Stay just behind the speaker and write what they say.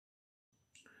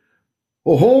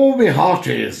Oh, me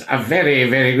hearties, a very,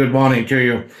 very good morning to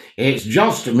you. It's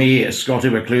just me, Scotty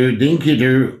McClue, Dinky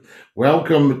Doo.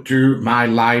 Welcome to my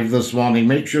live this morning.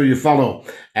 Make sure you follow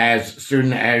as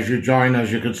soon as you join us.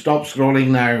 You can stop scrolling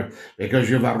now because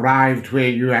you've arrived where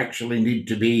you actually need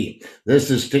to be.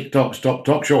 This is TikTok's Top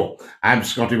Talk Show. I'm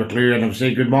Scotty McClue and I'm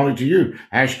saying good morning to you.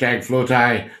 Hashtag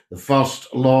FloatI, the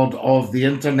first lord of the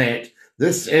internet.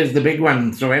 This is the big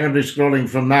one. So anybody scrolling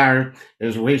from now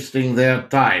is wasting their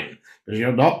time, because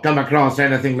you'll not come across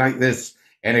anything like this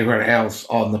anywhere else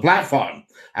on the platform.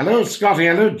 Hello, Scotty.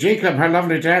 Hello, Jacob. How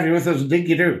lovely to have you with us.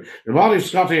 Dinky Doo. Good morning,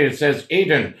 Scotty. It says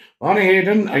Aidan. Morning,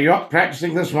 Aidan. Are you up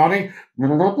practicing this morning?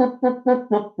 And what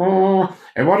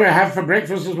do I have for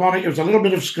breakfast this morning? It was a little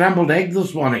bit of scrambled egg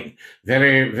this morning.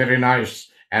 Very, very nice.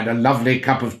 And a lovely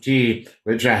cup of tea,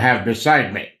 which I have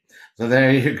beside me. So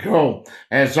there you go.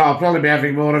 So I'll probably be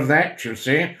having more of that, you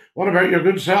see. What about your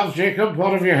good self, Jacob?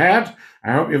 What have you had?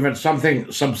 I hope you've had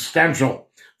something substantial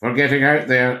for getting out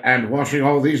there and washing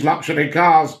all these luxury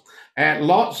cars.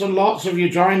 Lots and lots of you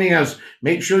joining us.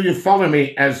 Make sure you follow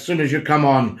me as soon as you come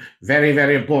on. Very,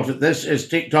 very important. This is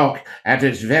TikTok at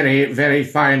its very, very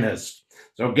finest.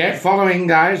 So get following,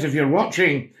 guys. If you're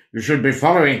watching, you should be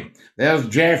following. There's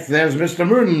Jeff. There's Mr.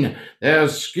 Moon.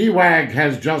 There's Skiwag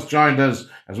has just joined us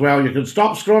as well. You can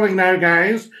stop scrolling now,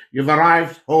 guys. You've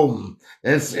arrived home.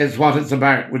 This is what it's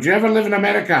about. Would you ever live in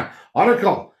America?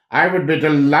 Oracle, I would be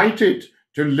delighted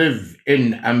to live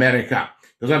in America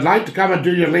because I'd like to come and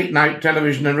do your late night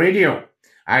television and radio.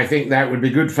 I think that would be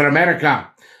good for America.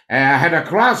 I had a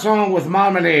croissant with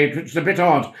marmalade, which is a bit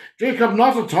odd. Jacob,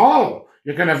 not at all.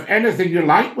 You can have anything you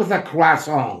like with a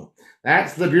croissant.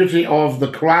 That's the beauty of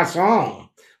the croissant.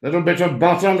 A little bit of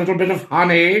butter, a little bit of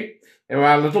honey,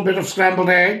 a little bit of scrambled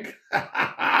egg.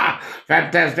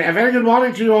 Fantastic. A very good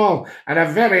morning to you all, and a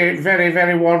very, very,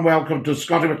 very warm welcome to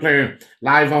Scotty McClue,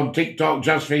 live on TikTok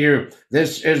just for you.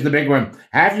 This is the big one.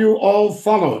 Have you all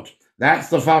followed? That's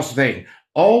the first thing.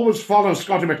 Always follow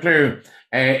Scotty McClue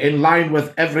in line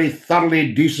with every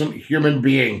thoroughly decent human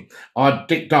being on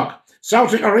TikTok.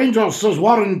 Celtic or Rangers, says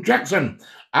Warren Jackson.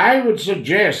 I would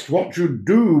suggest what you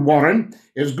do, Warren,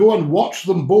 is go and watch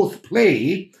them both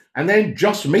play and then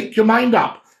just make your mind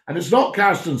up. And it's not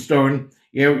cast in stone.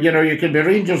 You know, you can be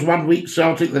Rangers one week,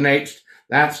 Celtic the next.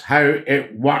 That's how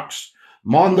it works.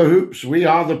 Mon the hoops, we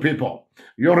are the people.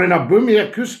 You're in a boomy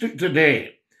acoustic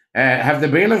today. Have the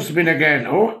bailiffs been again?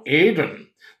 Oh, Aidan,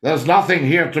 there's nothing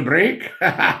here to break.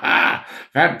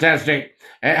 Fantastic.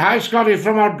 Hi, Scotty,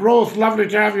 from our broth. Lovely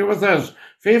to have you with us.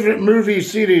 Favourite movie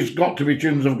series? Got to be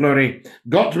Tunes of Glory.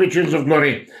 Got to be Tunes of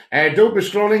Glory. Don't be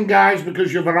scrolling, guys,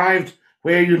 because you've arrived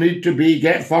where you need to be.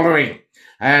 Get following.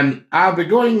 I'll be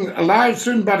going live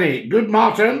soon, buddy. Good,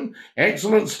 Martin.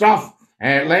 Excellent stuff.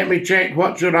 Let me check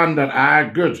what you're under.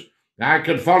 Good. I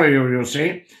can follow you, you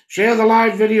see. Share the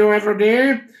live video every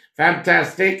day.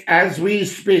 Fantastic. As we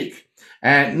speak.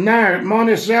 Now,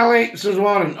 Monticelli, says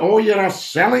Warren. Oh, you're a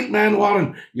Celtic man,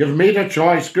 Warren. You've made a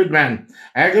choice. Good man.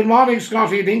 Good morning,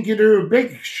 Scotty. Dinky Doo.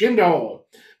 Big Shindo.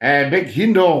 Big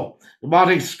Hindo. Good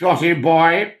morning, Scotty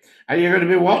boy. Are you going to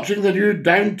be watching the new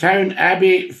Downton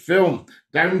Abbey film?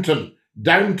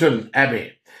 Downton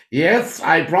Abbey. Yes,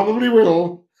 I probably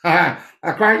will. I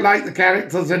quite like the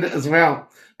characters in it as well.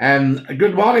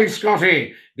 Good morning,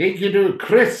 Scotty. Dinky Doo.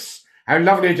 Chris. How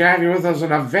lovely to have you with us,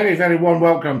 and a very, very warm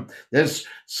welcome this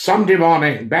Sunday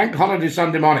morning, bank holiday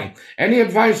Sunday morning. Any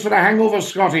advice for a hangover,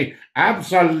 Scotty?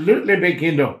 Absolutely, Big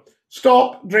Hindo.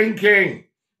 Stop drinking.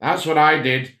 That's what I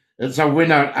did. It's a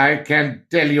winner, I can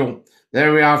tell you.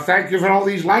 There we are. Thank you for all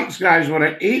these likes, guys. We're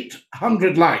at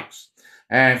 800 likes.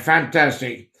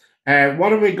 Fantastic.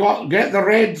 What have we got? Get the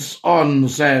Reds on,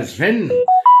 says Finn.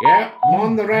 Yeah,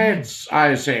 on the Reds,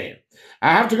 I say.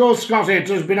 I have to go, Scotty. It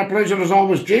has been a pleasure as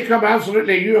always. Jacob,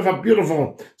 absolutely. You have a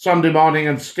beautiful Sunday morning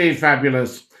and stay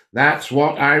fabulous. That's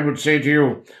what I would say to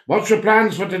you. What's your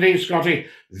plans for today, Scotty?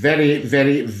 Very,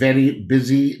 very, very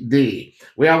busy day.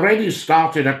 We already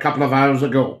started a couple of hours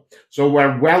ago, so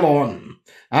we're well on.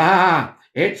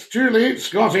 It's too late,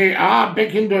 Scotty. Big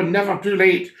Hindo, never too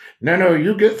late. No,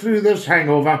 you get through this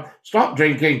hangover. Stop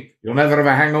drinking. You'll never have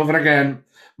a hangover again.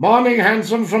 Morning,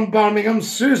 handsome, from Birmingham.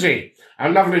 Susie. How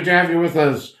lovely to have you with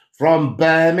us from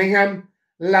Birmingham.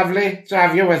 Lovely to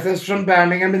have you with us from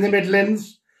Birmingham in the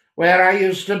Midlands, where I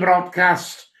used to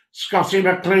broadcast Scotty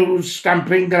McClue's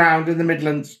stamping ground in the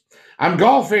Midlands. I'm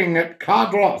golfing at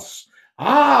Cardross.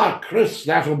 Chris,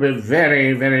 that'll be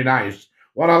very, very nice.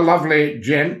 What a lovely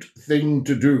gent thing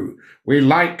to do. We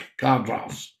like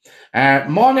Cardross.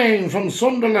 Morning from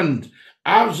Sunderland.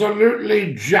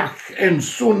 Absolutely, Jack in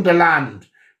Sunderland.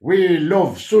 We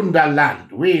love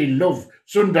Sunderland. We love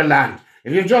Sunderland.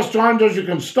 If you've just joined us, you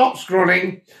can stop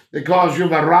scrolling because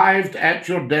you've arrived at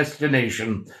your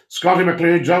destination. Scottie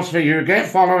McClue, just for you. Get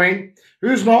following.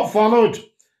 Who's not followed?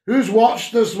 Who's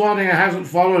watched this morning and hasn't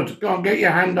followed? Go on, get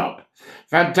your hand up.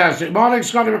 Fantastic. Morning,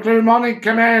 Scottie McClue. Morning,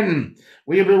 come in.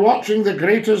 We'll be watching the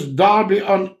greatest derby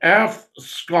on earth,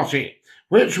 Scottie.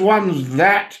 Which one's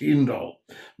that, Hindle?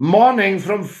 Morning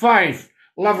from Fife.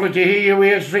 Lovely to hear you.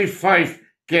 Here's free Fife,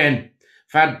 Ken.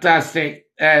 Fantastic.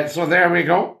 So there we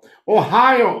go.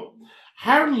 Ohio.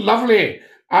 How lovely.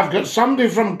 I've got somebody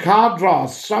from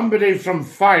Cardross, somebody from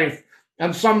Fife,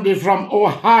 and somebody from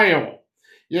Ohio.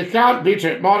 You can't beat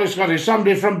it. Morning, Scottie.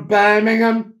 Somebody from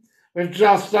Birmingham. We've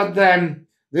just had them.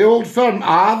 The Old Firm.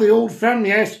 The Old Firm,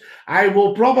 yes. I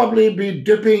will probably be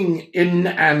dipping in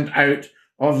and out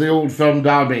of the Old Firm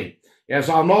derby. Yes,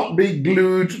 I'll not be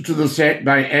glued to the set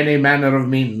by any manner of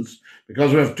means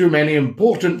because we have too many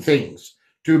important things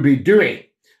to be doing.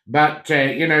 But,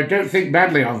 don't think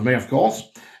badly of me, of course.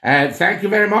 Thank you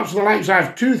very much for the likes. I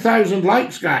have 2,000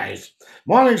 likes, guys.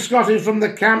 Morning, Scottie from the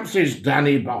Campsies,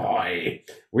 Danny boy.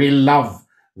 We love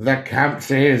the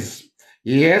Campsies.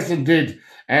 Yes, indeed.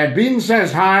 Bean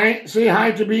says hi. Say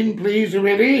hi to Bean, please,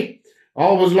 Willie.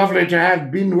 Always lovely to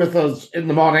have Bean with us in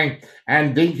the morning.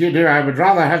 And Dinky do, I would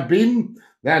rather have Bean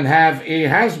than have a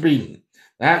has-been.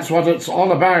 That's what it's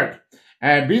all about.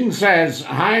 Bean says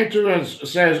hi to us,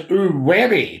 says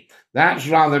Uweri. That's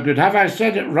rather good. Have I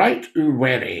said it right,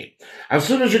 Uweri? As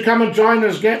soon as you come and join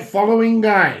us, get following,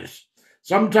 guys.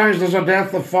 Sometimes there's a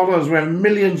dearth of followers. We have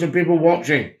millions of people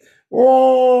watching.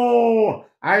 Oh,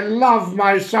 I love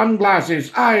my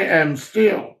sunglasses. I am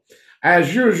still,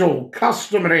 as usual,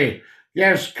 customary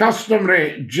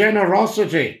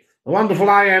generosity. The wonderful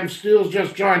I Am Steele's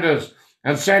just joined us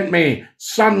and sent me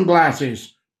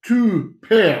sunglasses, 2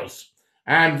 pairs.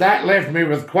 And that left me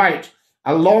with quite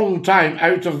a long time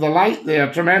out of the light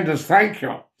there. Tremendous thank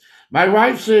you. My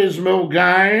wife says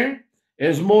Milngavie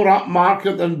is more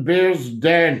upmarket than Bear's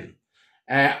Den.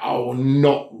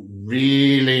 Not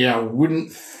really. I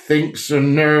wouldn't think so,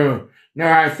 no.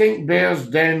 No, I think Bear's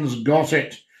Den's got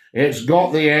it. It's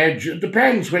got the edge. It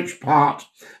depends which part.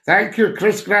 Thank you,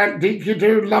 Chris Grant. Dinky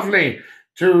do. Lovely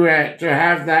to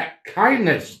have that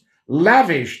kindness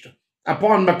lavished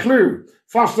upon McClue.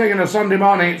 First thing on a Sunday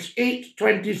morning, it's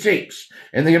 8:26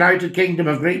 in the United Kingdom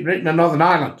of Great Britain and Northern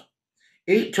Ireland.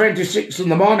 8:26 in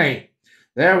the morning.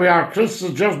 There we are. Chris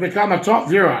has just become a top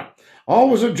viewer.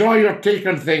 Always enjoy your take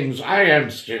on things. I am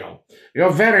still.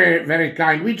 You're very, very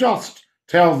kind. We just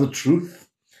tell the truth.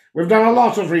 We've done a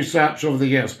lot of research over the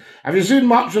years. Have you seen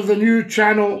much of the new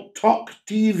channel Talk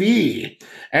TV?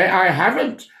 I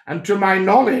haven't, and to my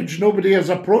knowledge, nobody has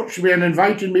approached me and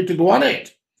invited me to go on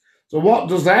it. So what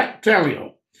does that tell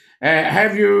you?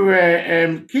 Have you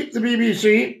keep the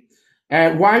BBC?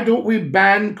 Why don't we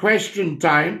ban Question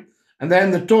Time? And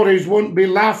then the Tories won't be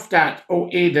laughed at. Oh,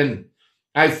 Aidan,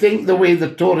 I think the way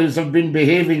the Tories have been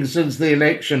behaving since the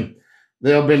election,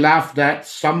 they'll be laughed at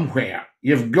somewhere.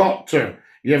 You've got to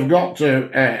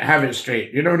have it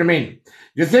straight. You know what I mean?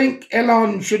 Do you think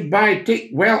Elon should buy Tick?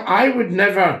 Well, I would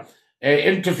never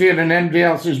interfere in anybody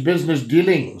else's business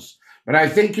dealings, but I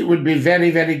think it would be very,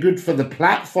 very good for the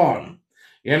platform.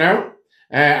 You know,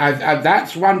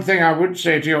 that's one thing I would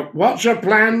say to you. What's your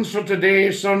plans for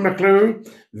today, son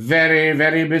McClue? Very,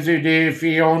 very busy day,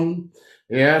 Fionn.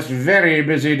 Yes, very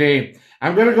busy day.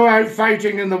 I'm going to go out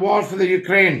fighting in the war for the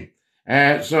Ukraine.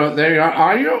 So there you are.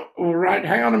 Are you? All right,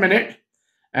 hang on a minute.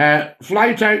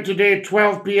 Flight out today,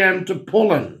 12 p.m. to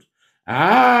Poland.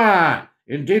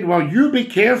 Indeed. Well, you be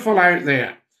careful out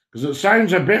there, because it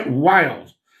sounds a bit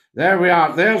wild. There we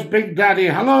are. There's Big Daddy.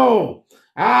 Hello.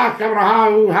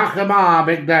 Hakama,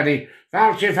 Big Daddy.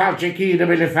 Falchi, Kida,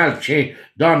 Billy Falchi.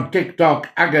 Don TikTok,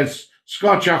 Agus,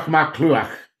 Scotchach,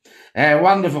 Macluach.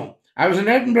 Wonderful. I was in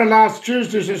Edinburgh last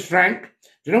Tuesday, says Frank.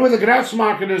 Do you know where the grass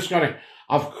market is, Scotty?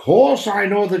 Of course I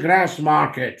know the grass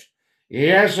market.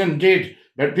 Yes, indeed.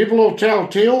 But people will tell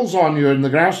tales on you in the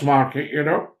grass market, you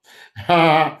know.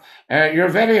 You're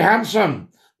very handsome.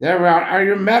 There we are. Are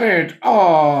you married?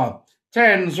 Oh,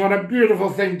 tens, what a beautiful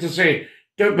thing to say.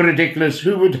 Don't be ridiculous.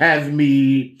 Who would have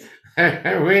me?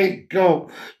 We go.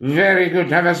 Very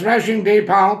good. Have a smashing day,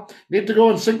 pal. Need to go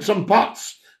and sink some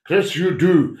pots. Chris, you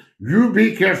do. You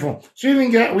be careful. See if you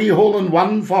can get a wee hole in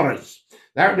one for us.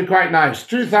 That would be quite nice.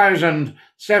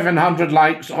 2,700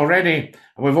 likes already.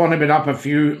 We've only been up a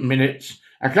few minutes.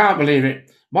 I can't believe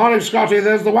it. Morning, Scotty.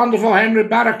 There's the wonderful Henry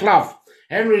Barraclough.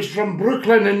 Henry's from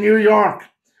Brooklyn in New York.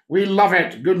 We love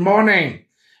it. Good morning.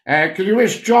 Can you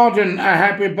wish Jordan a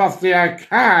happy birthday? I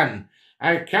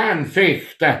can,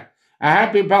 Fecht. A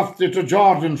happy birthday to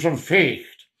Jordan from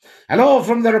Fecht. Hello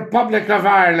from the Republic of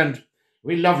Ireland.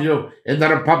 We love you in the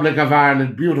Republic of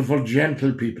Ireland, beautiful,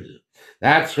 gentle people.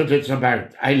 That's what it's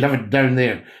about. I love it down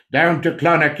there, down to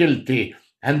Clonakilty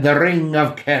and the Ring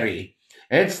of Kerry.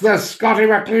 It's the Scottie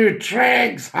McClue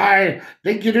Tregs. Hi,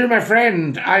 think you do, my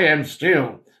friend? I am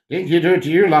still. Think you do to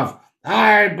you, love?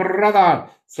 Hi, brother,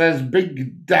 says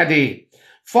Big Daddy.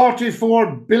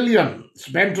 44 billion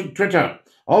spent on Twitter.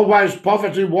 Always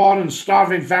poverty, war, and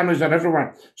starving families are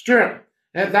everywhere. Stuart,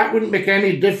 that wouldn't make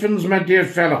any difference, my dear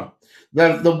fellow.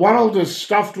 The world is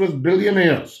stuffed with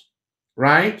billionaires,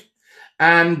 right?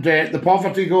 And the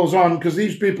poverty goes on because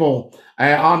these people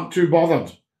aren't too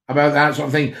bothered about that sort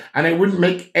of thing. And it wouldn't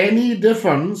make any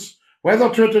difference whether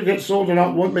Twitter gets sold or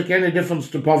not, won't make any difference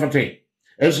to poverty.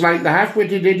 It's like the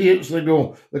half-witted idiots that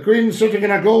go, the Queen's sitting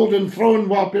in a golden throne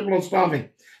while people are starving.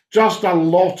 Just a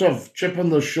lot of chip on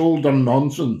the shoulder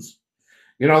nonsense.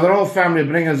 You know, they're all family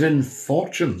bringers in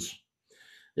fortunes.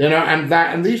 You know,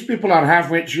 and these people are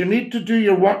half-wits. You need to do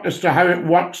your work as to how it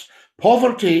works.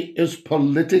 Poverty is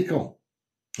political.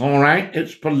 All right?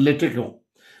 It's political.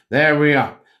 There we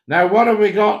are. Now, what have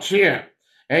we got here?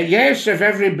 Yes, if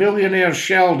every billionaire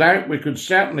shelled out, we could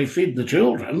certainly feed the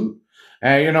children.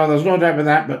 You know, there's no doubt about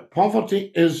that. But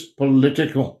poverty is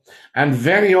political. And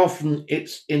very often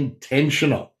it's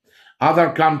intentional.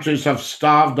 Other countries have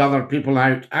starved other people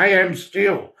out. I am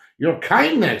still. Your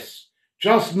kindness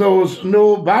just knows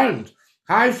no bound.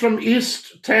 Hi from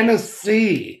East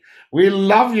Tennessee. We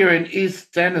love you in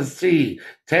East Tennessee.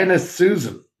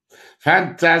 Susan.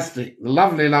 Fantastic.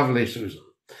 Lovely, lovely Susan.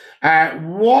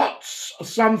 What's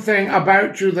something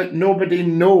about you that nobody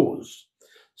knows?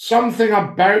 Something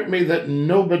about me that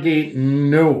nobody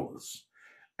knows.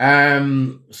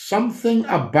 Something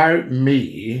about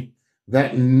me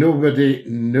that nobody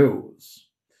knows.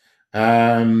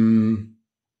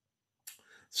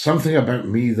 Something about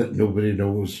me that nobody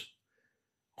knows.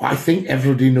 I think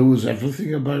everybody knows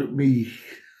everything about me.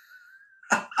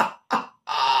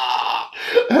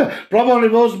 Probably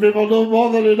most people know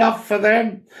more than enough for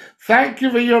them. Thank you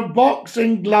for your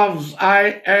boxing gloves.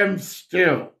 I am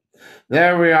still.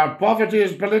 There we are. Poverty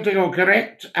is political,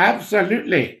 correct?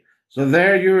 Absolutely. So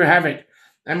there you have it.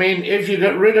 I mean, if you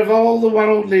got rid of all the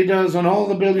world leaders and all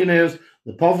the billionaires,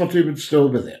 the poverty would still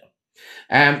be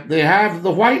there. They have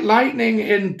the White Lightning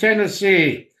in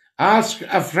Tennessee. Ask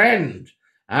a friend.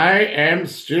 I am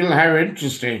still. How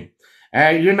interesting.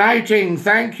 Uniting.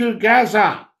 Thank you,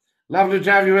 Gaza. Lovely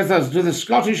to have you with us. Do the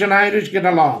Scottish and Irish get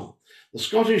along? The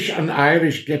Scottish and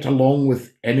Irish get along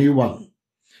with anyone,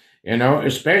 you know,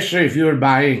 especially if you're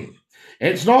buying.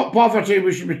 It's not poverty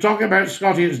we should be talking about,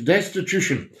 Scotty, it's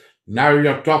destitution. Now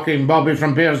you're talking, Bobby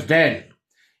from Bear's Den.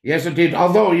 Yes, indeed,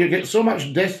 although you get so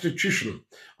much destitution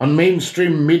on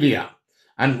mainstream media.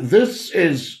 And this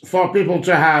is for people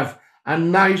to have a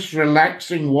nice,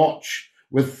 relaxing watch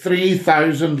with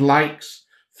 3,000 likes.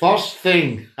 First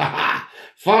thing,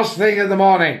 first thing in the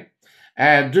morning.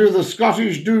 Do the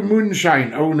Scottish do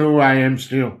moonshine? Oh, no, I am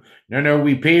still. No,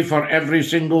 we pay for every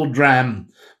single dram.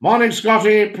 Morning,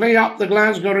 Scotty. Play up the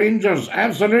Glasgow Rangers.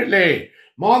 Absolutely.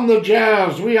 Mon the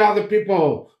Jers. We are the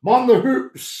people. Mon the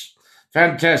Hoops.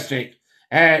 Fantastic.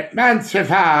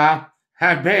 Mansifha.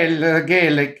 Habel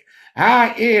Gaelic.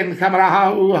 Ha in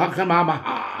Kamaraha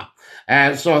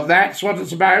Uhakamamaha. So that's what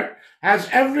it's about. Has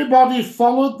everybody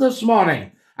followed this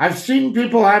morning? I've seen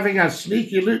people having a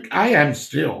sneaky look. I am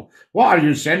still. What are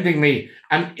you sending me?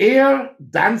 An air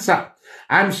dancer.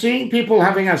 I'm seeing people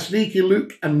having a sneaky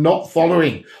look and not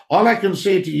following. All I can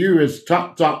say to you is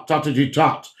tut, tut, tuttity,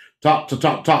 tut, tut, tut,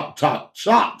 tut, tut, tut,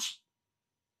 tut.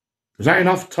 Is that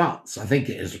enough tuts? I think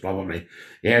it is probably.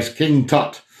 Yes, King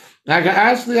Tut. I got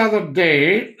asked the other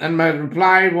day, and my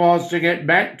reply was to get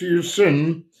back to you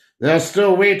soon. They're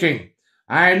still waiting.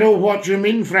 I know what you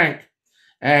mean, Frank.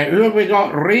 Who have we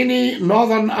got? Rainy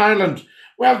Northern Ireland.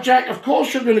 Well, Jack, of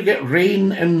course you're going to get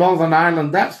rain in Northern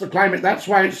Ireland. That's the climate. That's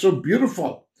why it's so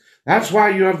beautiful. That's why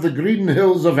you have the green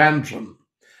hills of Antrim.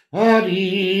 Oi,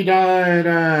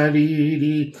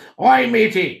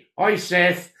 matey. Oi,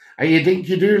 Seth. How you think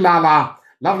you do, Lala?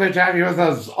 Lovely to have you with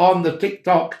us on the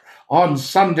TikTok on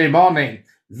Sunday morning.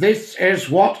 This is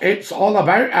what it's all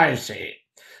about, I say.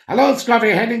 Hello, Scotty.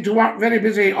 Heading to work. Very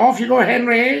busy. Off you go,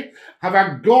 Henry. Have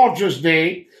a gorgeous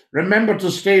day. Remember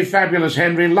to stay fabulous,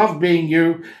 Henry. Love being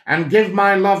you. And give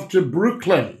my love to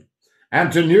Brooklyn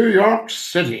and to New York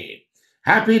City.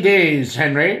 Happy days,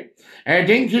 Henry.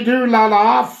 Dinky-doo,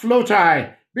 la-la,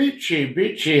 floaty. Beachy,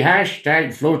 hashtag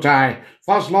floaty.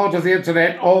 First lord of the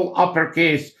internet, all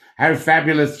uppercase. How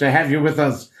fabulous to have you with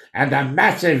us. And a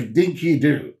massive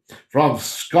dinky-doo from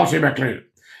Scottie McClue.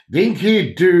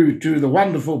 Dinky-doo to the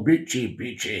wonderful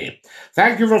Beachy.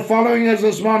 Thank you for following us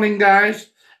this morning, guys.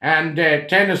 And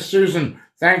Tennis Susan,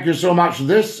 thank you so much.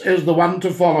 This is the one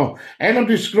to follow.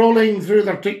 Anybody scrolling through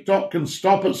their TikTok can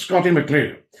stop at Scottie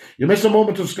McClue. You miss a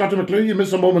moment of Scottie McClue, you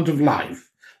miss a moment of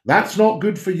life. That's not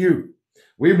good for you.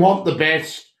 We want the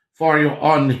best for you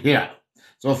on here.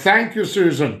 So thank you,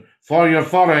 Susan, for your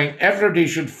following. Everybody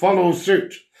should follow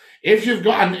suit. If you've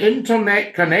got an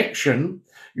internet connection,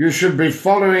 you should be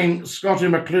following Scottie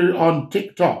McClue on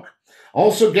TikTok.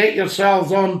 Also get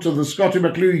yourselves on to the Scottie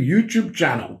McClue YouTube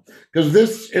channel, because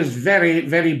this is very,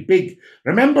 very big.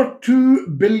 Remember, 2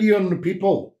 billion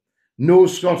people know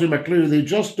Scottie McClue. They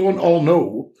just don't all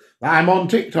know that I'm on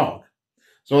TikTok.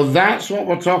 So that's what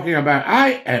we're talking about.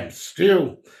 I am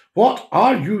still. What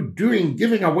are you doing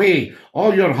giving away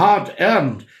all your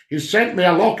hard-earned? He sent me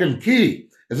a lock and key.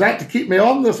 Is that to keep me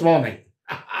on this morning?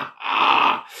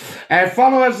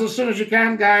 Follow us as soon as you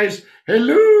can, guys.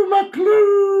 Hello,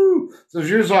 McClue. So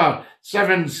user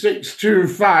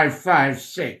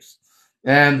 762556.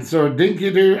 And so, Dinky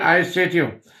Doo, I say to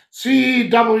you,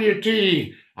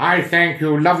 CWT, I thank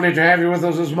you. Lovely to have you with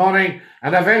us this morning.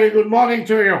 And a very good morning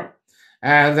to you.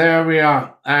 There we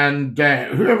are. And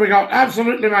who have we got?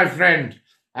 Absolutely, my friend.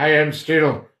 I am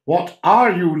still. What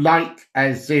are you like,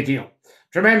 I say to you?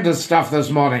 Tremendous stuff this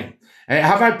morning.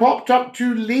 Have I popped up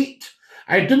too late?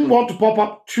 I didn't want to pop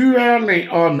up too early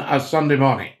on a Sunday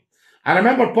morning. I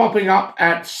remember popping up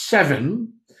at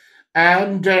 7.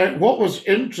 And what was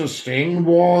interesting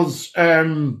was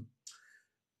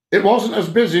it wasn't as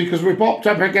busy because we popped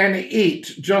up again at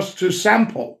 8 just to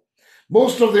sample.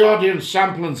 Most of the audience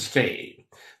sample and stay.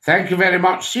 Thank you very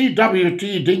much.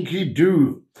 CWT Dinky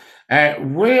Doo.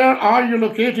 Where are you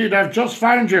located? I've just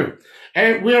found you.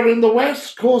 We're in the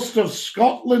west coast of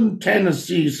Scotland,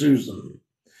 Tennessee, Susan.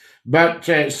 But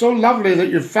so lovely that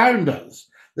you found us.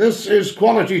 This is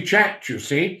quality chat, you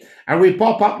see, and we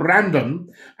pop up random.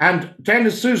 And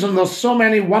Tennis Susan, there's so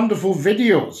many wonderful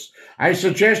videos. I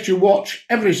suggest you watch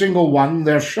every single one.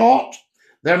 They're short,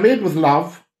 they're made with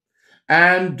love,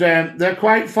 and they're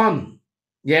quite fun.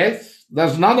 Yes,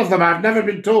 there's none of them. I've never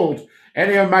been told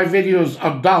any of my videos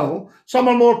are dull. Some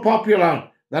are more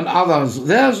popular than others.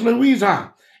 There's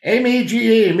Louisa.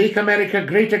 MAGA, Make America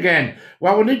Great Again.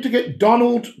 Well, we need to get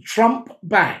Donald Trump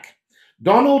back.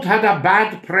 Donald had a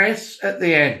bad press at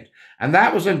the end, and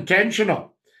that was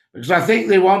intentional, because I think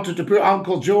they wanted to put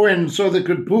Uncle Joe in so they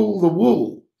could pull the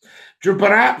wool. Do you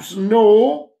perhaps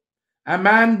know a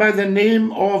man by the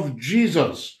name of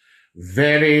Jesus?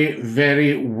 Very,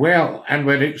 very well, and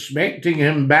we're expecting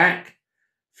him back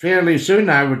fairly soon,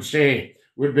 I would say.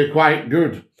 Would be quite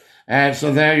good.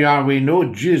 So there you are. We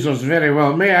know Jesus very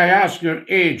well. May I ask your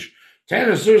age?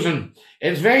 Tennis Susan,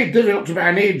 it's very difficult to put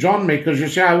an age on me because you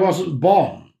see I wasn't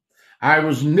born. I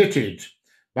was knitted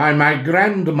by my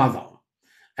grandmother,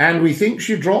 and we think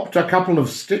she dropped a couple of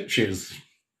stitches.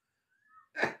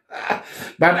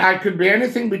 But I could be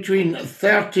anything between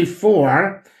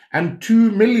 34 and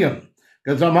 2 million,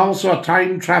 because I'm also a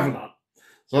time traveller.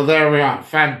 So there we are.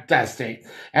 Fantastic.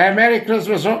 Merry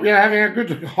Christmas. Hope you're having a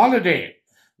good holiday.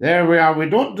 There we are. We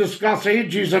don't discuss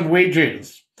ages and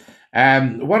wages.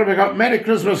 What have we got? Merry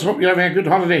Christmas. Hope you're having a good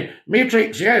holiday.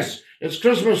 Matrix, yes. It's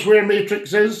Christmas where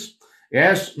Matrix is.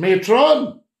 Yes,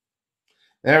 matron.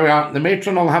 There we are. The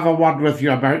matron will have a word with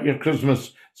you about your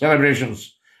Christmas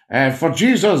celebrations. For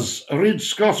Jesus, read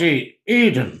Scottie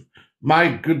Aiden. My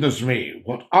goodness me,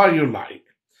 what are you like?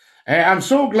 I'm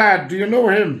so glad. Do you know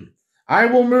him? I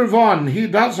will move on. He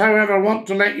does, however, want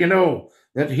to let you know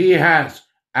that he has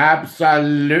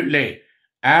absolutely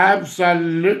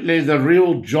the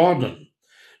real Jordan.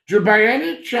 Do you by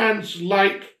any chance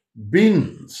like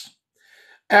beans?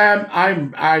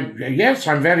 Yes,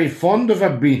 I'm very fond of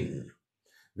a bean.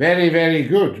 Very, very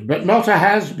good, but not a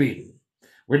has-been.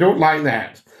 We don't like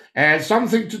that.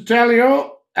 Something to tell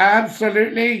you?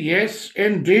 Absolutely, yes,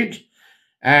 indeed.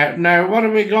 Now, what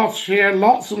have we got here?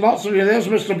 Lots and lots of you. There's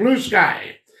Mr. Blue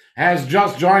Sky. Has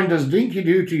just joined us. Dinky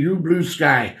Doo to you, Blue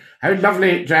Sky. How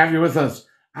lovely to have you with us.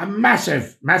 A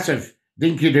massive, massive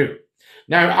Dinky Doo.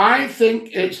 Now, I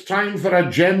think it's time for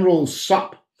a general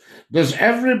sup. Does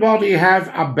everybody have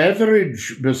a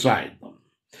beverage beside them?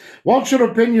 What's your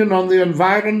opinion on the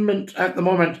environment at the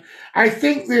moment? I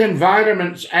think the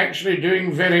environment's actually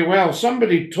doing very well.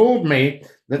 Somebody told me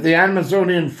that the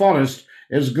Amazonian forest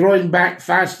is growing back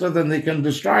faster than they can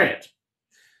destroy it.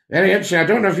 Very interesting. I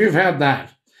don't know if you've heard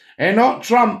that. Not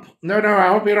Trump. No, I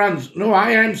hope he runs. No,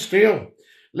 I am still.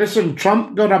 Listen,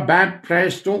 Trump got a bad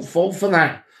press. Don't fall for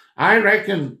that. I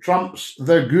reckon Trump's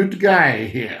the good guy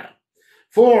here.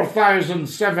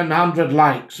 4,700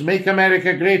 likes. Make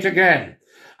America great again.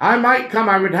 I might come.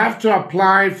 I would have to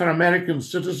apply for American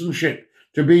citizenship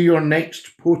to be your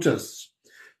next POTUS.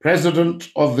 President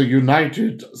of the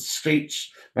United States.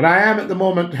 But I am at the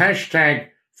moment hashtag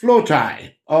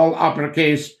FLOTI, all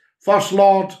uppercase, First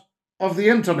Lord of the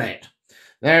Internet.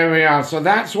 There we are. So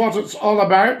that's what it's all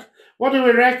about. What do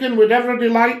we reckon? Would everybody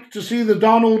like to see the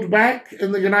Donald back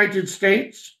in the United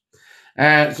States?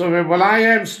 Well, I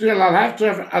am still. I'll have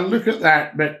to have a look at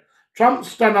that. But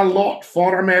Trump's done a lot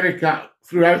for America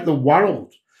throughout the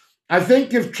world. I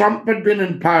think if Trump had been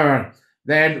in power,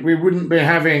 then we wouldn't be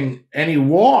having any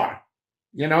war.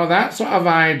 You know, that sort of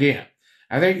idea.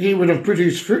 I think he would have put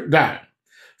his foot down.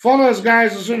 Follow us,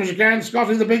 guys, as soon as you can.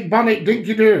 Scotty the Big Bunny,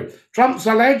 Dinky Doo. Trump's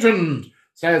a legend,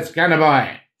 says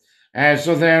Cannaboy.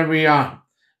 So there we are.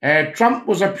 Trump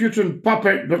was a Putin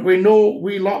puppet, but we know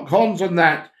we lock horns on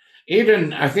that.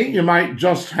 Aidan, I think you might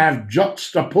just have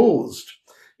juxtaposed.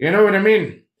 You know what I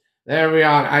mean? There we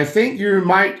are. I think you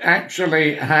might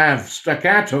actually have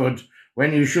staccatoed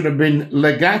when you should have been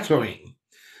legatoing.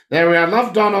 There we are.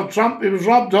 Love Donald Trump. He was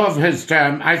robbed of his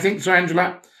term. I think so,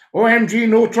 Angela. OMG,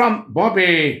 no Trump.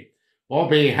 Bobby,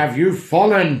 have you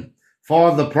fallen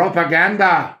for the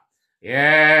propaganda?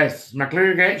 Yes,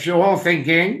 McClure gets you all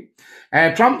thinking.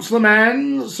 Trump's the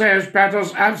man, says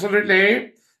Patters.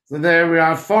 Absolutely. So there we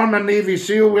are. Former Navy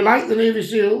SEAL. We like the Navy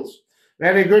SEALs.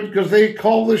 Very good, because they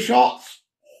call the shots.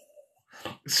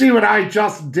 See what I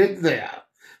just did there?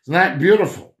 Isn't that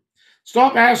beautiful?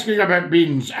 Stop asking about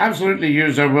Beans. Absolutely,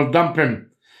 user. We'll dump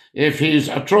him if he's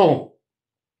a troll.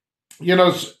 You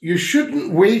know, you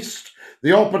shouldn't waste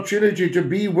the opportunity to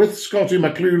be with Scottie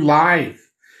McClue live.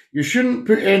 You shouldn't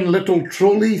put in little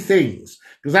trolly things,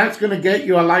 because that's going to get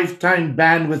you a lifetime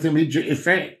ban with immediate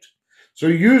effect. So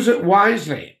use it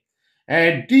wisely.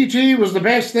 DT was the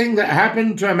best thing that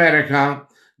happened to America.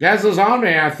 Gaz's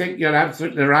Army, I think you're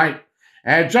absolutely right.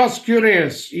 Just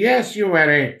curious. Yes, you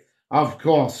were, of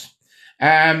course.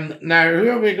 Now, who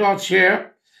have we got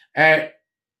here?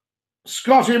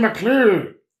 Scottie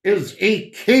McClue is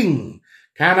a king.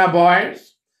 Canna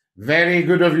boys? Very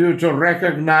good of you to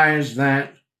recognize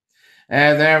that.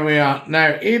 There we are.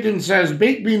 Now, Aidan says,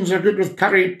 baked beans are good with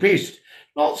curry paste.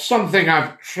 Not something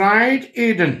I've tried,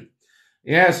 Aidan.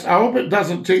 Yes, I hope it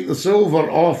doesn't take the silver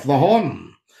off the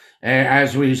horn,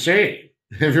 as we say,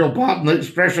 if you'll pardon the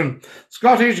expression.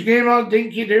 Scottish Gamer,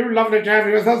 Dinky Doo, lovely to have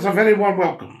you with us. A very warm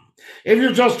welcome. If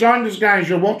you've just joined us, guys,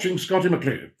 you're watching Scottie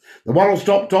McClue, the world's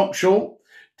top talk show,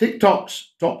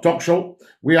 TikTok's top talk show.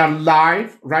 We are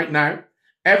live right now.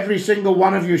 Every single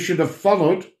one of you should have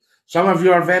followed. Some of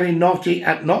you are very naughty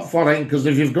at not following, because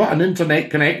if you've got an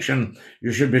internet connection,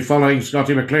 you should be following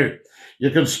Scottie McClue. You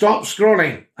can stop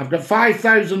scrolling. I've got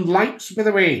 5,000 likes, by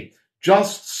the way,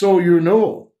 just so you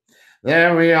know.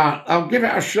 There we are. I'll give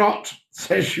it a shot,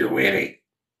 says Shuweri.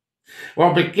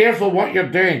 Well, be careful what you're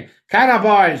doing.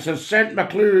 Canaboys has sent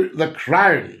McClue the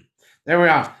crown. There we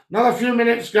are. Another few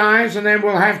minutes, guys, and then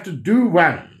we'll have to do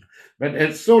one. But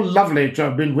it's so lovely to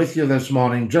have been with you this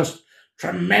morning. Just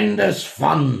tremendous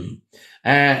fun.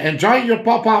 Enjoy your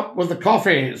pop-up with the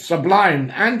coffee.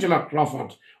 Sublime. Angela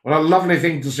Crawford. What a lovely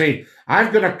thing to see.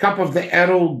 I've got a cup of the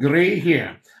Earl Grey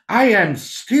here. I am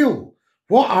still.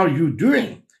 What are you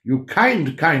doing, you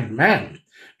kind, kind man?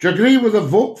 Do you agree with the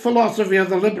woke philosophy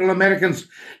of the liberal Americans?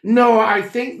 No, I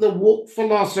think the woke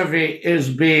philosophy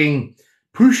is being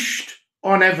pushed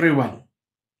on everyone.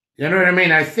 You know what I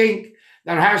mean? I think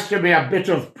there has to be a bit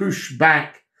of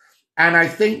pushback. And I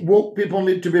think woke people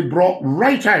need to be brought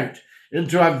right out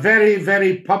into a very,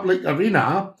 very public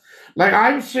arena. Like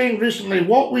I was saying recently,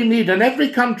 what we need, and every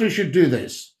country should do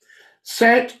this,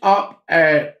 set up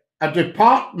a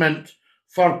department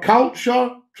for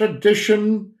culture,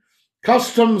 tradition,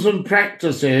 customs and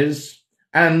practices,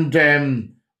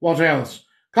 and what else?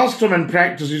 Custom and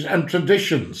practices and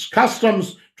traditions.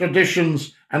 Customs,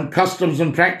 traditions, and customs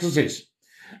and practices.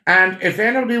 And if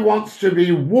anybody wants to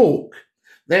be woke,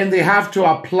 then they have to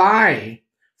apply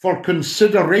for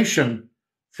consideration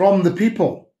from the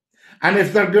people. And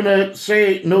if they're going to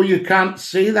say, no, you can't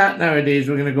say that nowadays,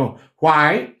 we're going to go,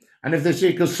 why? And if they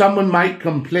say, because someone might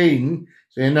complain,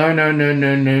 say,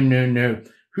 no.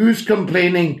 Who's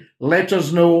complaining? Let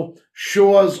us know.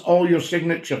 Show us all your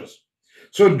signatures.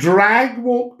 So drag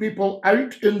woke people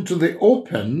out into the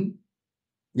open,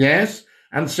 yes,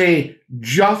 and say,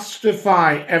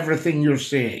 justify everything you're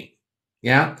saying.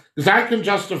 Yeah? Because I can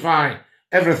justify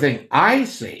everything I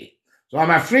say. So I'm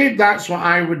afraid that's what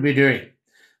I would be doing.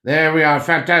 There we are.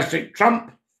 Fantastic.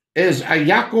 Trump is a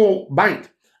Jacobite,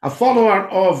 a follower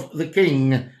of the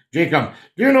King, Jacob.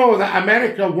 Do you know that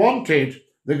America wanted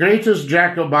the greatest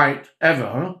Jacobite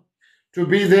ever to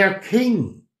be their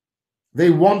king? They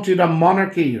wanted a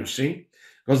monarchy, you see,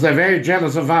 because they're very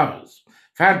jealous of ours.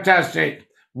 Fantastic.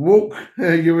 Woke.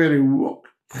 You're really woke.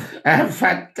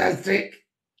 Fantastic.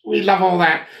 We love all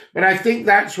that. But I think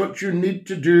that's what you need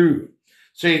to do.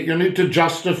 See, you need to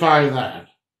justify that.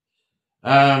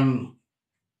 Now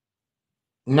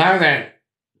then,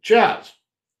 cheers.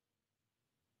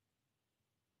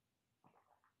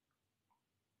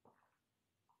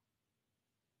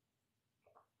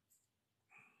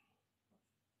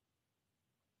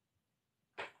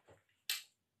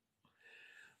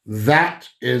 That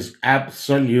is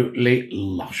absolutely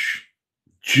lush.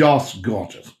 Just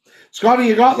gorgeous. Scotty,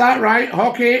 you got that right.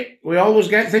 Hockey, we always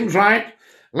get things right.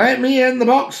 Let me in the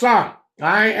box, sir.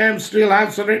 I am still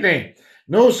absolutely.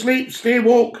 No sleep, stay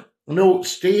woke. No,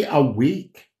 stay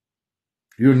awake.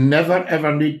 You never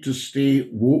ever need to stay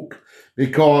woke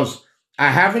because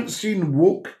I haven't seen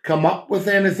woke come up with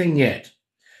anything yet.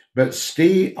 But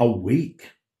stay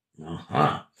awake.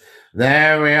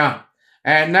 There we are.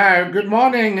 And now, good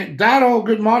morning, Darryl.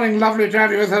 Good morning. Lovely to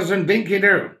have you with us in Dinky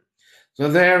Doo. So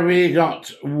there we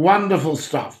got. Wonderful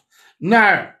stuff.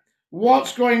 Now,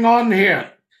 what's going on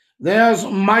here? There's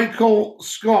Michael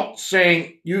Scott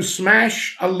saying, you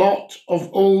smash a lot of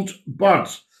old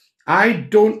birds. I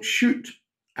don't shoot.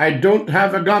 I don't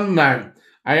have a gun now.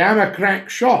 I am a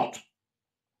crack shot,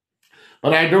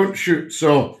 but I don't shoot.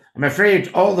 So I'm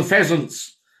afraid all the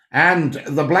pheasants and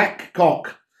the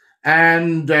blackcock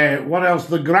and what else?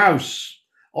 The grouse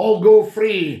all go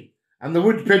free, and the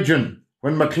wood pigeon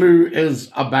when McClue is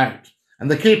about,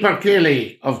 and the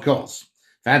capercaillie, of course.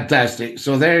 Fantastic.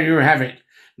 So there you have it.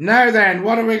 Now then,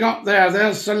 what have we got there?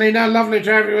 There's Selena. Lovely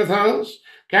to have you with us.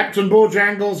 Captain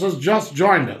Bojangles has just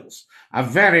joined us. A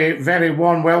very, very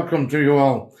warm welcome to you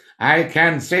all, I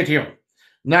can say to you.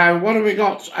 Now, what have we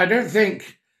got? I don't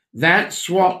think that's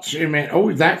what he meant.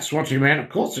 Oh, that's what he meant. Of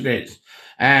course it is.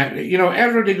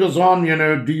 Everybody goes on,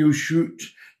 do you shoot?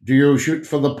 Do you shoot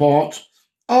for the pot?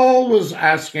 Always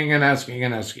asking and asking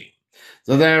and asking.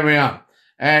 So there we are.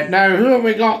 Now, who have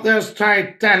we got? There's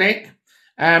Titanic.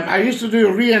 I used to do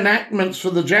reenactments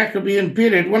for the Jacobean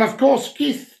period. Well, of course,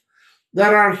 Keith,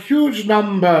 there are huge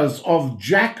numbers of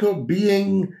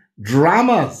Jacobean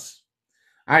dramas.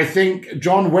 I think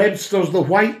John Webster's The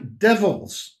White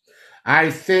Devils.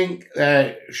 I think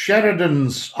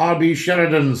Sheridan's, R.B.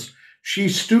 Sheridan's She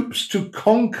Stoops to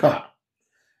Conquer.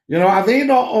 Are they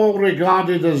not all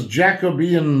regarded as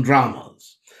Jacobean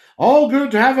dramas? All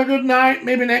good. Have a good night.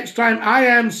 Maybe next time. I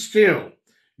am still.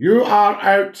 You are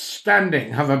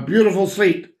outstanding. Have a beautiful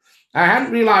sleep. I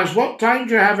hadn't realized what time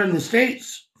do you have in the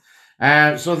States.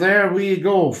 So there we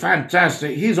go.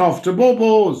 Fantastic. He's off to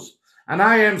Bobo's. And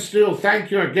I am still.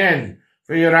 Thank you again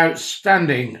for your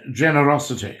outstanding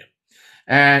generosity.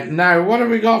 Now, what have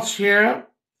we got here?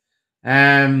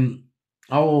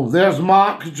 There's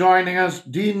Mark joining us.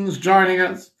 Dean's joining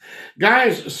us.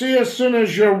 Guys, see, as soon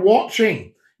as you're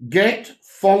watching, get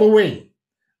following.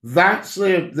 That's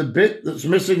the bit that's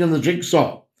missing in the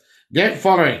jigsaw. Get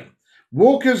following.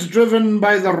 Woke is driven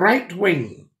by the right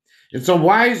wing. It's a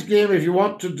wise game if you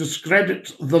want to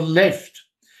discredit the left.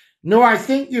 No, I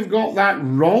think you've got that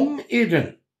wrong,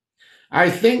 Aidan.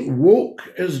 I think woke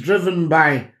is driven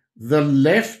by the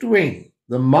left wing,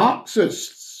 the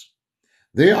Marxists.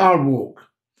 They are woke.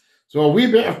 So a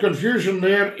wee bit of confusion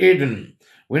there, Aidan.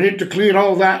 We need to clear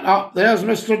all that up. There's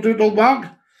Mr.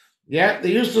 Doodlebug. Yeah,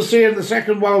 they used to say in the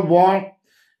Second World War,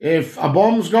 if a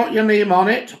bomb's got your name on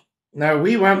it, now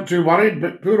we weren't too worried,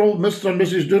 but poor old Mr. and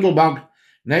Mrs. Doodlebug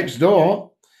next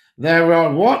door, there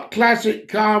were, what classic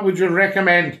car would you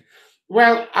recommend?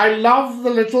 Well, I love the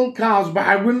little cars, but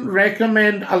I wouldn't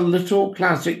recommend a little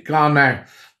classic car now.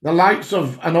 The likes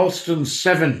of an Austin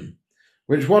 7,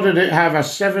 which, what did it have? A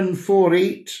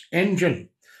 748 engine.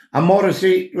 A Morris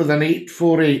 8 with an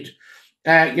 848.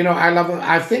 I love it.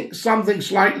 I think something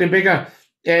slightly bigger.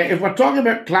 If we're talking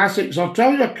about classics, I'll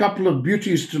tell you a couple of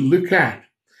beauties to look at.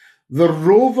 The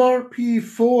Rover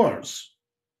P4s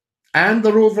and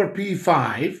the Rover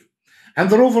P5 and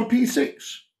the Rover P6.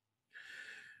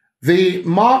 The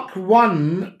Mark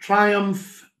I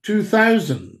Triumph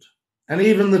 2000 and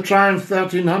even the Triumph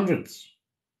 1300s.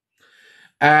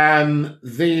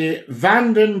 The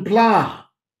Vanden Pla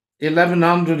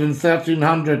 1100 and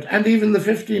 1300 and even the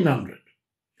 1500.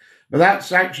 But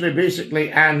that's actually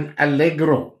basically an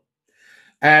Allegro.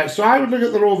 So I would look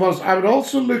at the Rovers. I would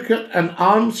also look at an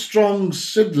Armstrong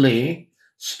Siddeley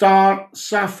Star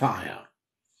Sapphire.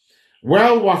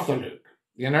 Well worth a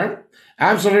look,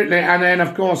 Absolutely. And then,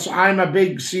 of course, I'm a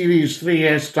big Series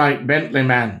 3S type Bentley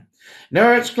man.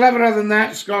 No, it's cleverer than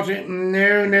that, Scotty.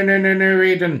 No,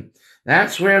 Aidan.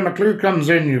 That's where McClue comes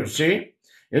in, you see.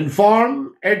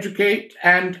 Inform, educate,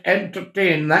 and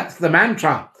entertain. That's the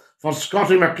mantra for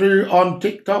Scotty McClue on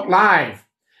TikTok Live.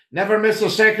 Never miss a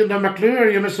second of McClue or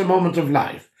you miss a moment of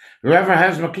life. Whoever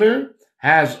has McClue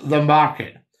has the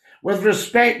market. With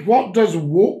respect, what does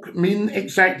woke mean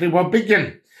exactly? Well,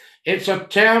 begin. It's a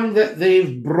term that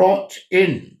they've brought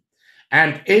in.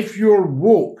 And if you're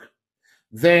woke,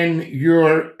 then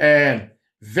you're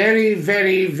very,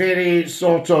 very, very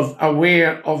sort of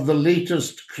aware of the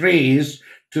latest craze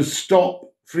to stop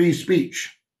free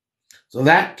speech. So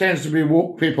that tends to be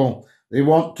woke people. They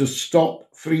want to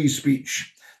stop free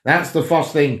speech. That's the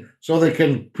first thing, so they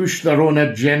can push their own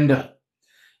agenda,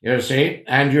 you see.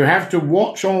 And you have to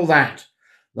watch all that.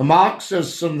 The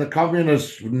Marxists and the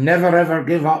communists never, ever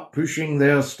give up pushing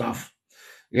their stuff,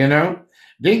 you know.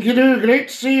 Dinky-doo, great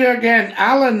to see you again.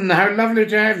 Alan, how lovely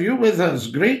to have you with us.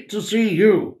 Great to see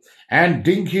you. And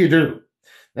dinky-doo.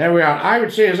 There we are. I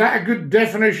would say, is that a good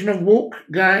definition of woke,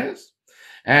 guys?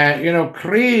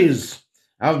 Craze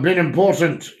have been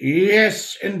important.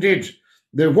 Yes, indeed.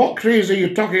 What craze are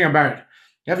you talking about?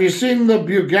 Have you seen the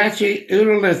Bugatti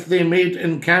Aerolith they made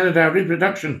in Canada,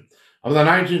 reproduction of the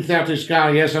 1930s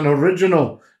car? Yes, an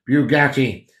original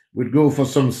Bugatti would go for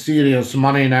some serious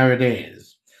money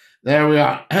nowadays. There we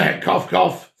are. Cough,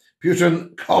 cough.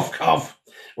 Putin, cough, cough.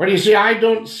 Well, you see, I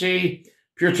don't see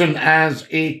Putin as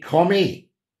a commie.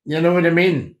 You know what I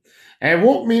mean?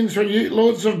 Woke means when you eat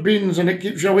loads of beans and it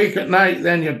keeps you awake at night,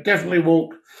 then you're definitely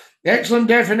woke. Excellent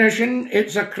definition.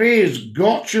 It's a craze.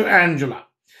 Got you, Angela.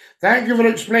 Thank you for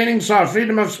explaining, sir.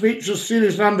 Freedom of speech is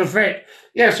serious and under threat.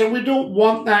 Yes, and we don't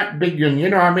want that big one.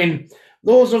 You know, I mean,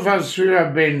 those of us who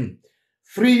have been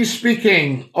free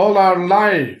speaking all our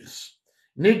lives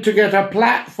need to get a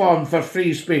platform for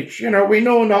free speech. You know, we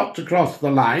know not to cross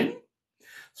the line.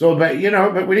 But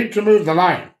we need to move the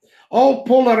line. All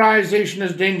polarization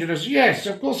is dangerous. Yes,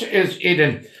 of course it is,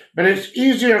 Eden. But it's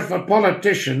easier for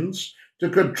politicians to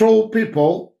control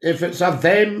people if it's a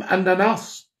them and an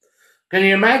us. Can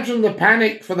you imagine the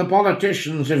panic for the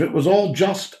politicians if it was all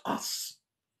just us?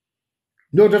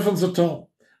 No difference at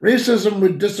all. Racism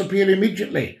would disappear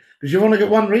immediately because you've only got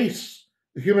one race,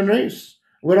 the human race.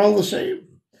 We're all the same.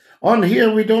 On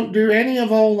here, we don't do any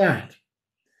of all that.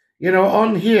 You know,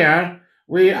 on here,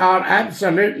 we are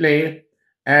absolutely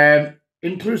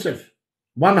inclusive,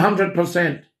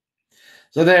 100%.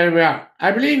 So there we are.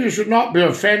 I believe you should not be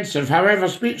offensive. However,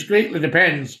 speech greatly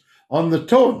depends on the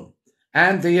tone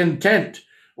and the intent.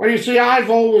 Well, you see, I've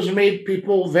always made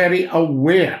people very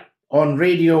aware on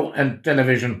radio and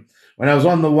television when I was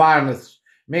on the wireless,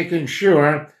 making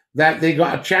sure that they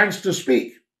got a chance to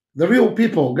speak. The real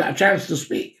people got a chance to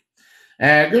speak.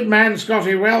 Good man,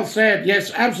 Scotty, well said.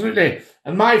 Yes, absolutely.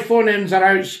 And my phone-ins are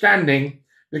outstanding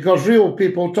because real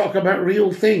people talk about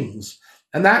real things.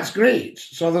 And that's great.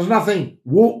 So there's nothing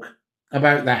woke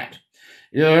about that.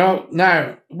 You know,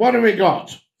 now, what do we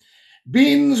got?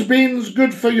 Beans,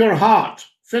 good for your heart.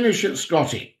 Finish it,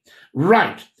 Scotty.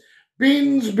 Right.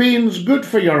 Beans, good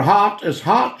for your heart. As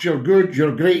heart, you're good,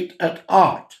 you're great at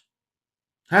art.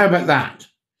 How about that?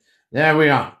 There we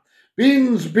are.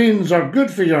 Beans are good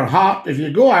for your heart. If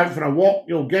you go out for a walk,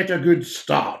 you'll get a good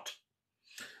start.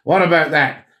 What about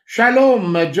that?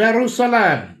 Shalom,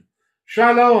 Jerusalem.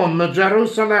 Shalom,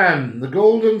 Jerusalem, the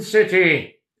golden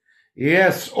city.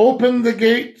 Yes, open the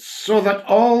gates so that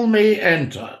all may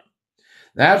enter.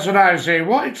 That's what I say.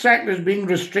 What exactly is being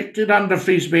restricted under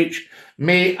free speech,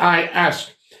 may I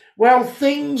ask? Well,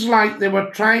 things like they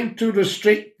were trying to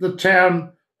restrict the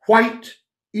term white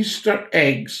Easter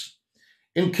eggs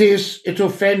in case it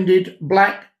offended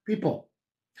black people.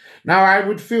 Now, I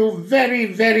would feel very,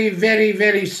 very, very,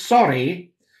 very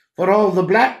sorry for all the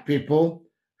black people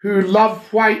who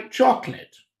love white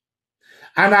chocolate.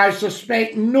 And I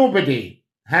suspect nobody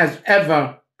has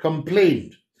ever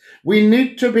complained. We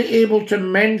need to be able to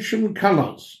mention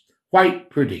colours: white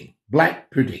pudding, black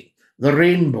pudding, the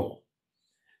rainbow,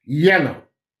 yellow,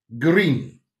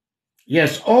 green.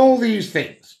 Yes, all these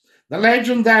things. The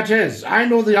legend that is. I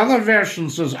know the other version,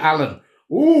 says Alan.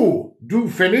 Ooh, do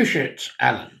finish it,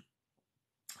 Alan.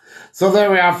 So there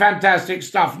we are, fantastic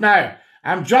stuff. Now,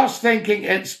 I'm just thinking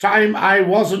it's time I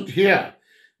wasn't here.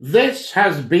 This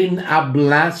has been a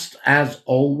blast as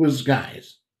always,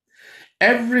 guys.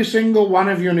 Every single one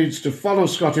of you needs to follow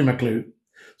Scottie McClue.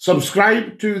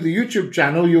 Subscribe to the YouTube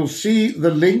channel. You'll see the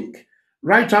link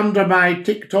right under my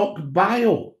TikTok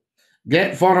bio.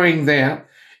 Get following there.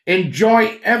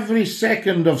 Enjoy every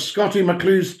second of Scottie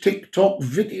McClue's TikTok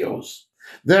videos.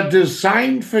 They're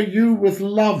designed for you with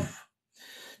love.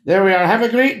 There we are. Have a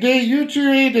great day. You too,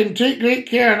 Aiden. Take great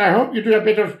care, and I hope you do a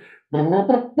bit of...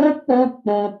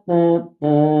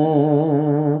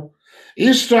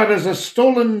 Easter is a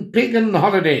stolen pagan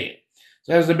holiday,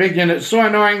 says the big unit. It's so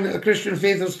annoying that the Christian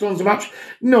faith has stolen so much.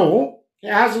 No,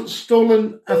 It hasn't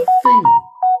stolen a thing.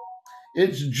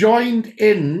 It's joined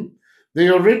in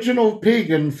the original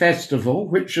pagan festival,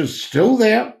 which is still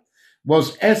there,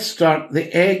 was Easter,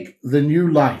 the egg, the new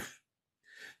life.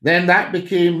 Then that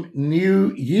became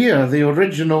New Year, the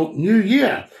original New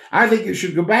Year. I think it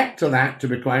should go back to that, to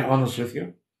be quite honest with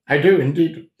you. I do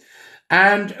indeed.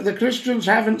 And the Christians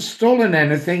haven't stolen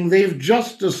anything. They've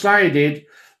just decided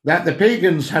that the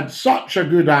pagans had such a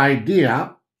good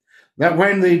idea that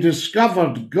when they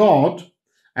discovered God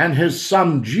and his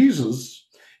son Jesus,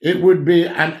 it would be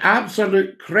an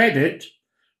absolute credit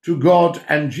to God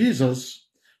and Jesus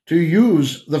to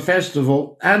use the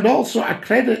festival, and also a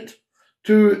credit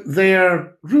to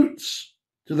their roots,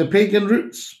 to the pagan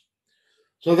roots.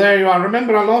 So there you are.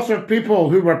 Remember, a lot of people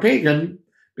who were pagan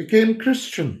became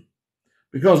Christian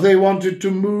because they wanted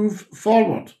to move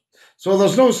forward. So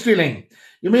there's no stealing.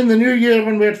 You mean the new year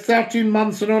when we had 13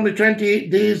 months and only 28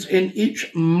 days in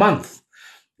each month?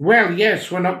 Well,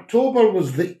 yes, when October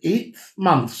was the 8th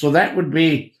month, so that would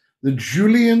be the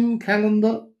Julian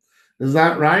calendar. Is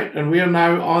that right? And we are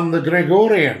now on the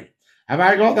Gregorian. Have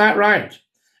I got that right?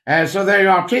 So there you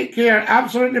are. Take care.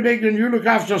 Absolutely, Biggin. You look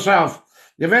after yourself.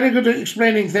 You're very good at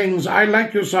explaining things. I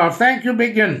like you, sir. Thank you,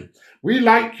 Biggin. We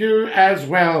like you as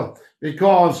well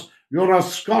because you're a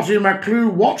Scottie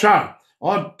McClue watcher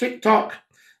on TikTok.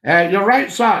 You're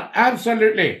right, sir.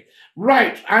 Absolutely.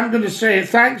 Right. I'm going to say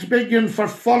thanks, Biggin, for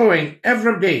following.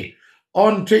 Everybody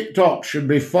on TikTok should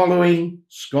be following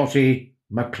Scottie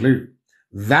McClue.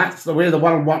 That's the way the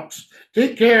world works.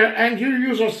 Take care, and you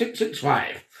user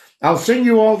 665. I'll sing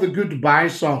you all the goodbye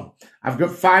song. I've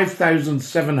got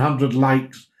 5,700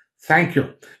 likes. Thank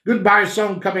you. Goodbye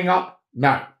song coming up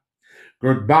now.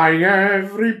 Goodbye,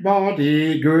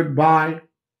 everybody. Goodbye.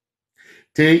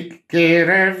 Take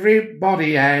care,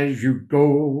 everybody, as you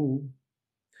go.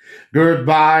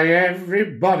 Goodbye,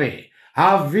 everybody.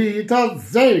 Auf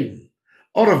Wiedersehen.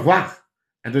 Au revoir.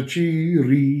 And a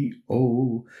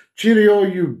cheerio. Cheerio,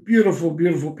 you beautiful,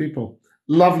 beautiful people.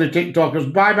 Lovely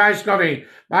TikTokers. Bye-bye, Scottie.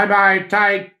 Bye-bye,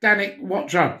 Titanic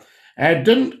watcher.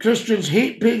 Didn't Christians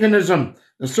hate paganism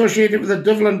associated with the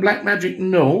devil and black magic?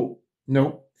 No,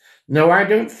 I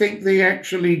don't think they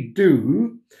actually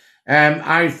do.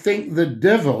 I think the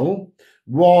devil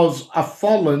was a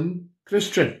fallen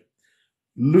Christian.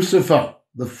 Lucifer,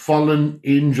 the fallen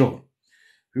angel,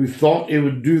 who thought he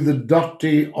would do the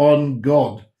dirty on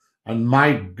God. And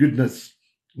my goodness,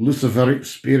 Lucifer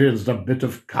experienced a bit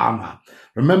of karma.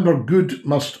 Remember, good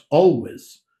must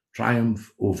always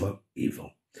triumph over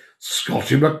evil.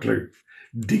 Scottie McClue,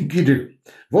 dinky-doo.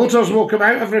 Voters will come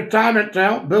out of retirement to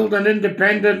help build an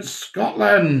independent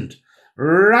Scotland.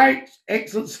 Right,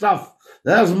 excellent stuff.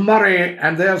 There's Murray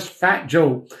and there's Fat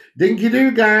Joe.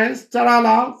 Dinky-doo, guys.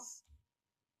 Ta-ra,